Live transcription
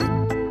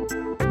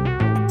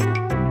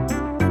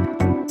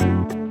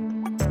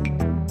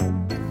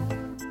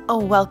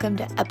Welcome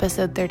to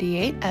episode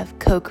 38 of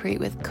Co-Create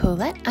with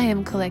Colette. I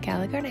am Colette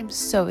Gallagher, and I'm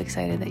so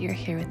excited that you're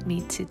here with me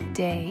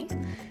today.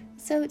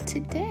 So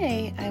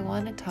today I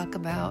want to talk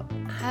about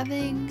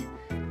having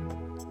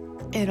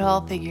it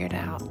all figured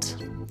out,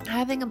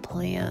 having a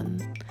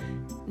plan,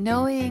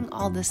 knowing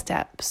all the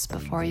steps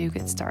before you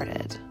get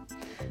started.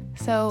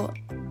 So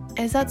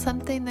is that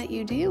something that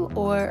you do,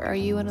 or are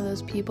you one of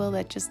those people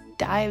that just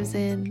dives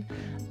in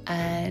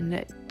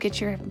and gets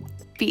your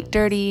feet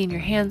dirty and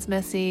your hands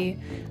messy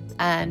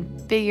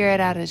and figure it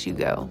out as you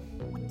go?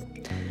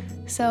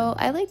 So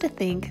I like to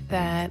think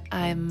that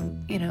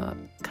I'm,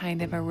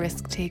 kind of a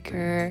risk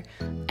taker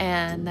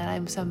and that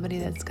I'm somebody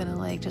that's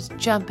gonna just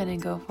jump in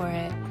and go for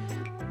it.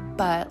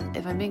 But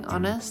if I'm being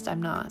honest,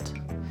 I'm not.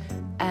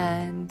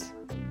 And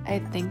I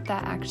think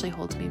that actually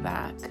holds me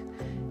back,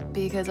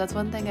 because that's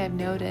one thing I've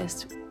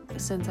noticed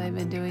since I've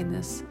been doing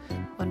this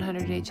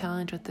 100-day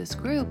challenge with this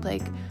group.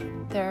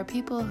 There are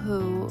people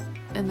who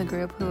in the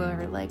group who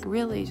are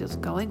really just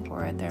going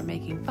for it. They're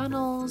making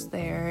funnels,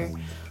 they're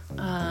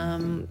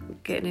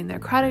getting their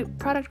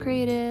product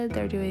created,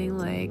 they're doing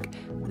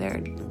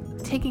they're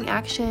taking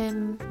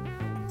action.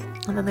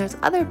 And then there's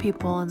other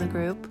people in the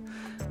group,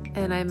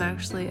 and I'm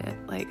actually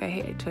I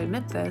hate to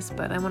admit this,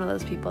 but I'm one of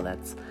those people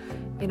that's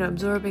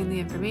absorbing the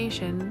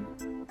information,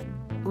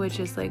 which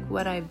is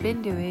what I've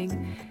been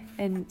doing.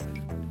 And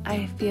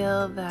I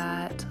feel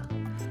that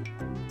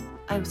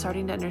I'm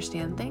starting to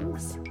understand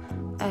things,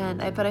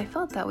 but I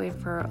felt that way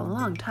for a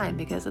long time,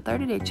 because the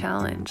 30-day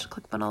challenge,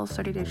 ClickFunnels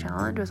 30-day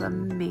challenge, was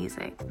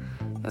amazing.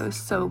 It was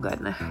so good,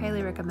 and I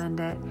highly recommend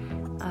it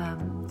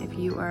if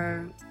you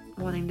are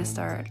wanting to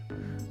start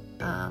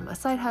a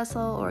side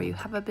hustle, or you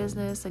have a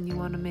business and you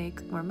want to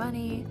make more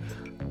money,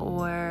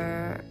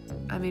 or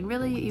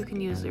really you can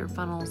use your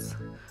funnels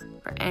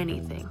for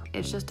anything.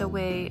 It's just a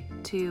way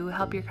to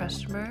help your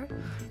customer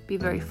be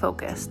very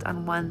focused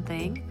on one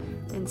thing,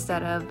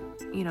 instead of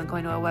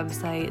going to a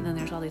website and then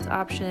there's all these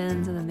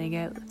options and then they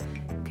get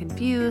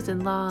confused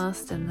and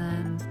lost and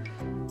then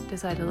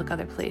decide to look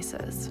other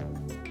places.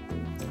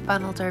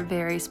 Funnels are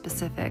very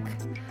specific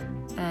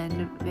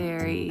and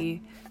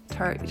very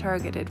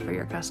targeted for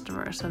your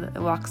customer, so that it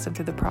walks them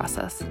through the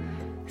process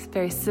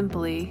very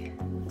simply,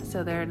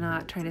 so they're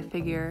not trying to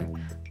figure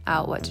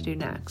out what to do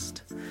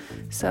next.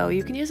 So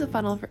you can use a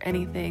funnel for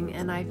anything,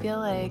 and I feel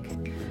like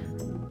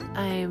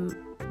I'm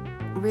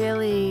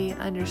really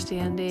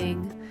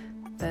understanding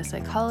the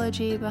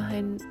psychology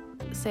behind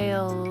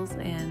sales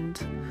and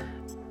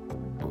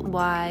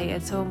why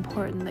it's so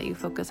important that you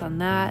focus on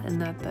that,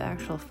 and that the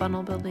actual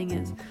funnel building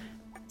is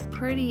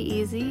pretty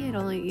easy. It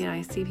only,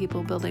 I see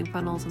people building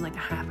funnels in a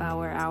half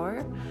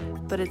hour,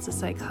 but it's the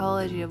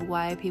psychology of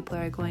why people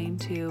are going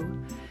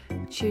to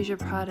choose your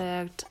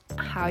product,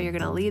 how you're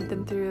going to lead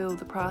them through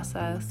the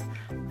process.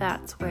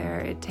 That's where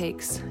it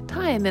takes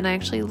time, and I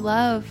actually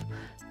love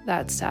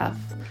that stuff.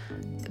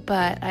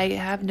 But I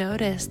have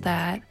noticed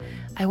that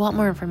I want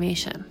more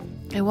information.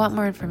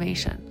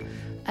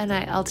 And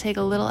I'll take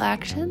a little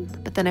action,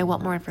 but then I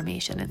want more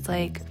information. It's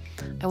I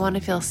want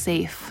to feel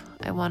safe.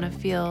 I want to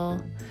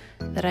feel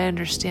that I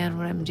understand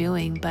what I'm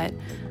doing, but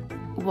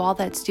all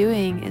that's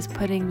doing is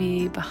putting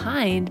me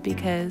behind,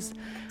 because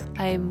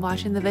I'm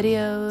watching the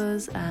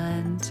videos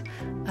and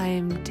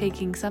I'm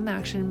taking some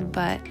action,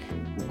 but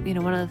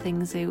one of the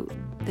things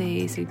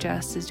they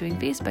suggest is doing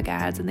Facebook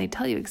ads, and they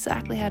tell you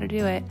exactly how to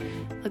do it.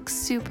 It looks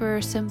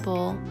super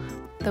simple,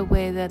 the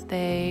way that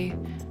they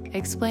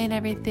explain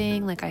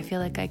everything. I feel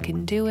like I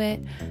can do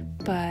it,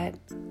 but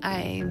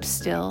I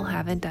still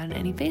haven't done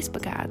any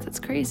Facebook ads.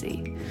 It's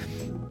crazy.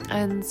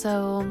 And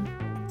so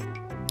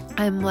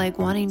I'm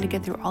wanting to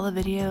get through all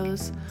the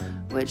videos,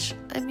 which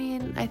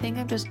I think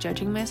I'm just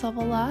judging myself a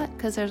lot,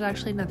 because there's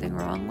actually nothing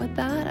wrong with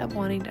that, of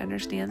wanting to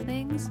understand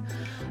things.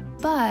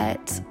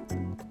 But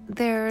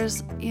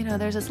there's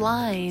this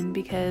line,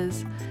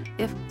 because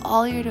if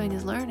all you're doing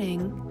is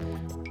learning,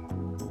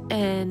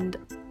 and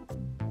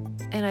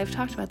I've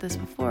talked about this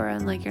before,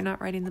 and you're not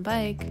riding the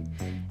bike,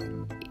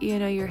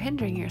 you're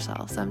hindering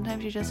yourself.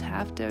 Sometimes you just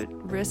have to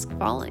risk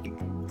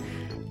falling.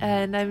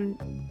 And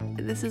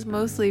this is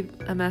mostly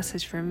a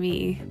message for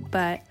me,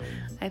 but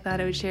I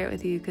thought I would share it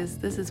with you, because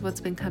this is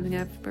what's been coming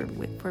up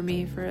for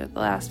me for the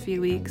last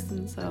few weeks.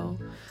 And so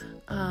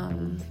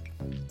I'm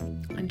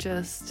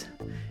just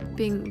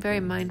being very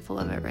mindful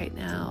of it right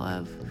now,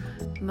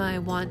 of my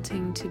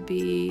wanting to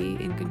be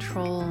in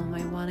control,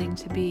 my wanting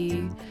to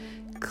be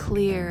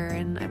clear,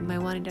 and my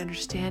wanting to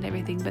understand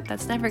everything. But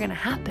that's never going to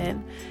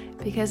happen,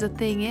 because the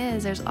thing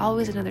is, there's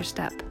always another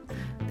step.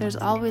 There's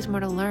always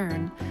more to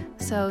learn.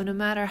 So no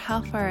matter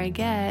how far I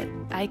get,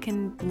 I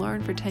can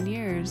learn for 10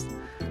 years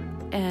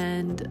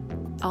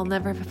and I'll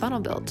never have a funnel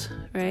built,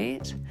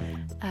 right?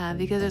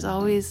 Because there's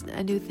always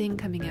a new thing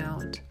coming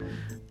out.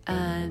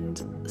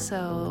 And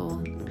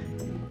so,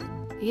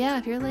 yeah,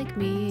 if you're like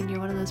me and you're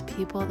one of those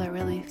people that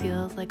really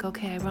feels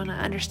okay, I want to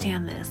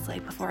understand this,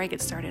 before I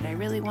get started, I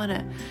really want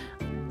to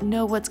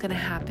know what's going to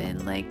happen.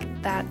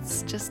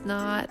 That's just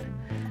not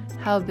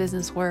how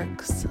business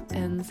works.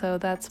 And so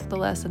that's the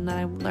lesson that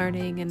I'm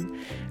learning and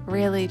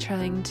really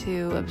trying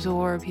to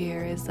absorb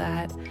here, is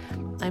that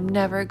I'm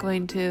never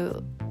going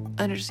to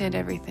understand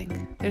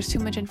everything. There's too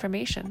much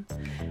information.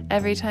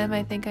 Every time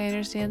I think I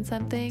understand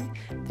something,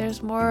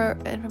 there's more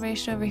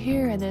information over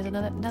here, and there's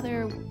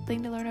another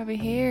thing to learn over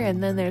here,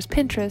 and then there's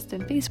Pinterest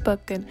and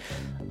Facebook, and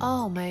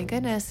oh my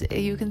goodness,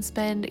 you can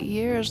spend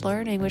years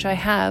learning, which I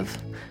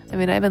have. I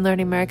mean, I've been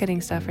learning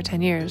marketing stuff for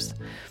 10 years.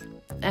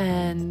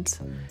 And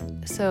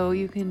so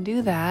you can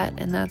do that,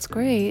 and that's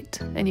great,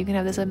 and you can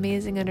have this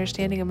amazing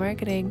understanding of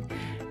marketing,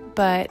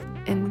 but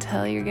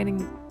until you're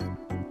getting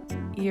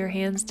your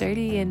hands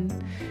dirty and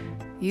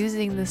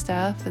using the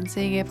stuff and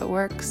seeing if it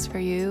works for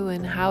you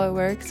and how it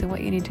works and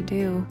what you need to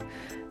do,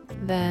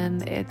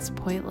 then it's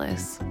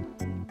pointless.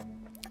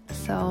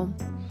 So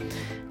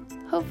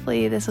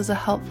hopefully this was a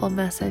helpful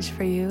message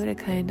for you to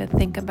kind of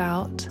think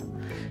about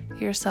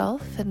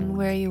yourself and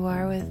where you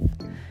are with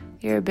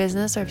your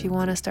business, or if you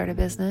want to start a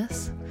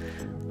business,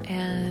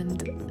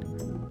 and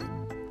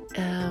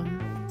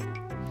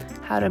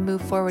how to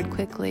move forward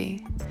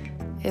quickly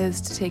is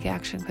to take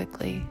action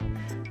quickly.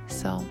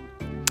 So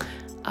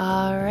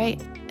all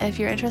right, if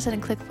you're interested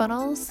in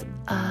ClickFunnels,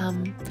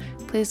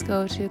 please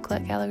go to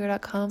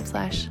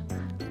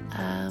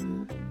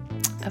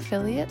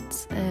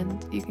ColetteGallagher.com/affiliates,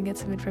 and you can get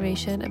some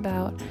information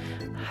about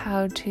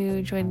how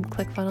to join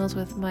ClickFunnels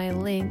with my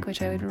link,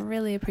 which I would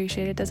really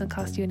appreciate. It doesn't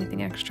cost you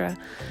anything extra,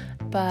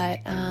 but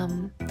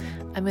I'm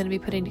going to be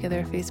putting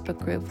together a Facebook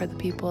group for the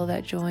people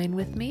that join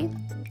with me,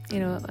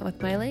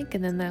 with my link,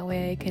 and then that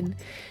way I can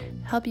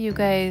help you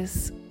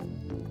guys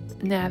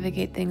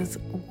navigate things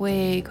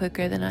way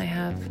quicker than I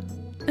have.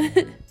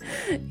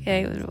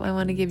 Yeah, I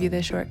want to give you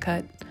the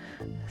shortcut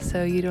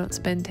so you don't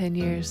spend 10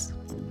 years.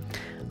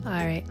 All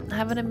right,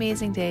 have an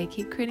amazing day.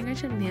 Keep creating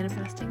rich and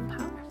manifesting power.